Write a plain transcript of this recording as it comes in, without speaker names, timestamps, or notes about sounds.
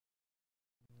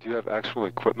Do you have actual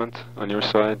equipment on your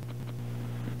side?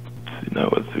 You know,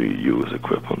 as we use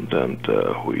equipment, and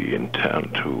we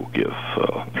intend to give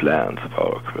plans of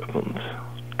our equipment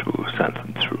to send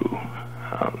them through,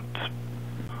 and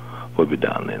will be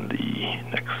done in the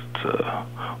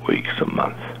next weeks or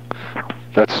months.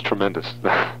 That's tremendous.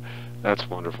 That's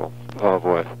wonderful. Oh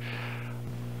boy.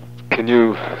 Can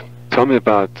you tell me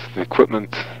about the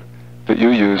equipment that you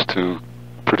use to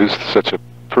produce such a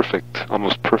perfect,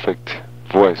 almost perfect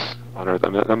voice on Earth? I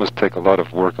mean, that must take a lot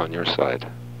of work on your side.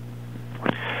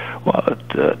 Well,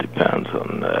 it depends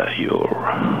on your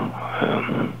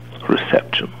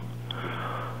reception,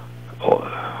 or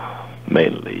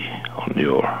mainly on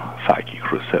your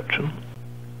psychic reception.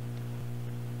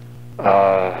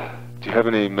 Do you have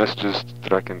any messages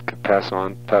that I can pass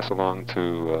along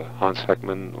to Hans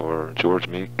Heckman or George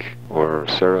Meek or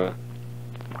Sarah?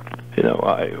 You know,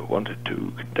 I wanted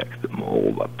to contact them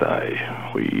all, but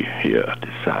we here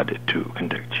decided to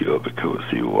contact you because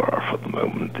you are, for the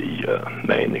moment, the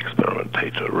main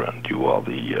experimentator, and you are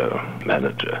the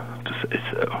manager, to say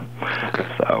so. Okay.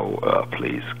 So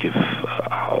please give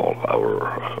all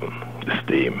our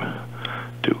esteem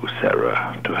to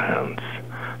Sarah, to Hans,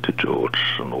 to George,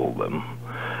 and all them.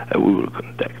 We will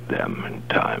contact them in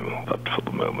time, but for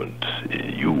the moment,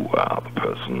 you are the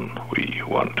person we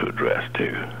want to address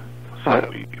to. So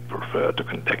we prefer to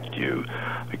contact you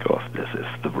because this is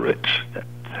the bridge that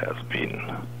has been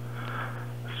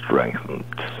strengthened.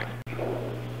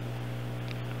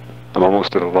 I'm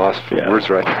almost at a loss for words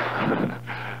right now.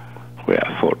 We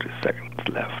have 40 seconds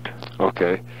left.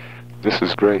 Okay. This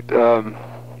is great.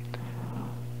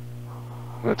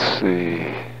 Let's see.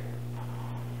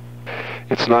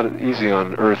 It's not easy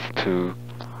on Earth to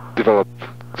develop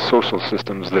social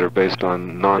systems that are based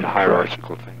on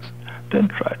non-hierarchical things. Then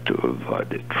try to avoid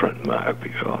the trademark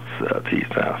because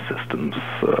these are systems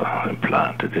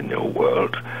implanted in your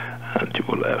world, and you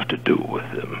will have to do with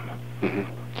them.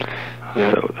 Mm-hmm.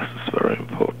 Yeah. So this is very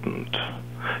important.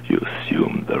 You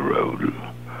assume the role,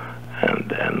 and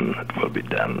then it will be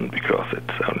done because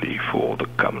it's only for the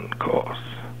common cause.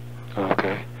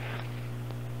 Okay.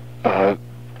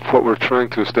 What we're trying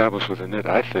to establish within it,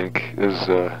 I think, is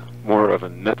more of a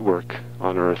network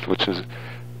on Earth, which is,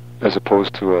 as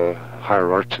opposed to a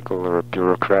hierarchical or a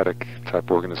bureaucratic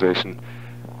type organization,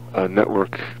 a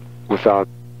network without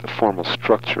a formal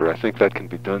structure. I think that can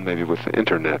be done maybe with the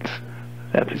internet.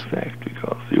 That's exactly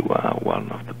because you are one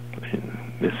of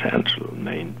the essential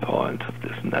main points of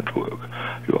this network.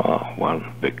 You are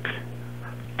one big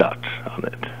dot on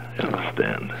it, you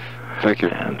understand? Thank you.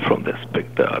 And from this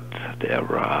big dot, there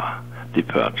are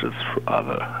departures for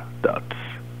other dots,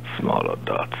 smaller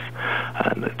dots,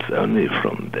 and it's only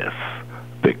from this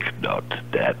big dot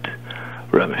that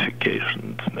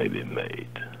ramifications may be made.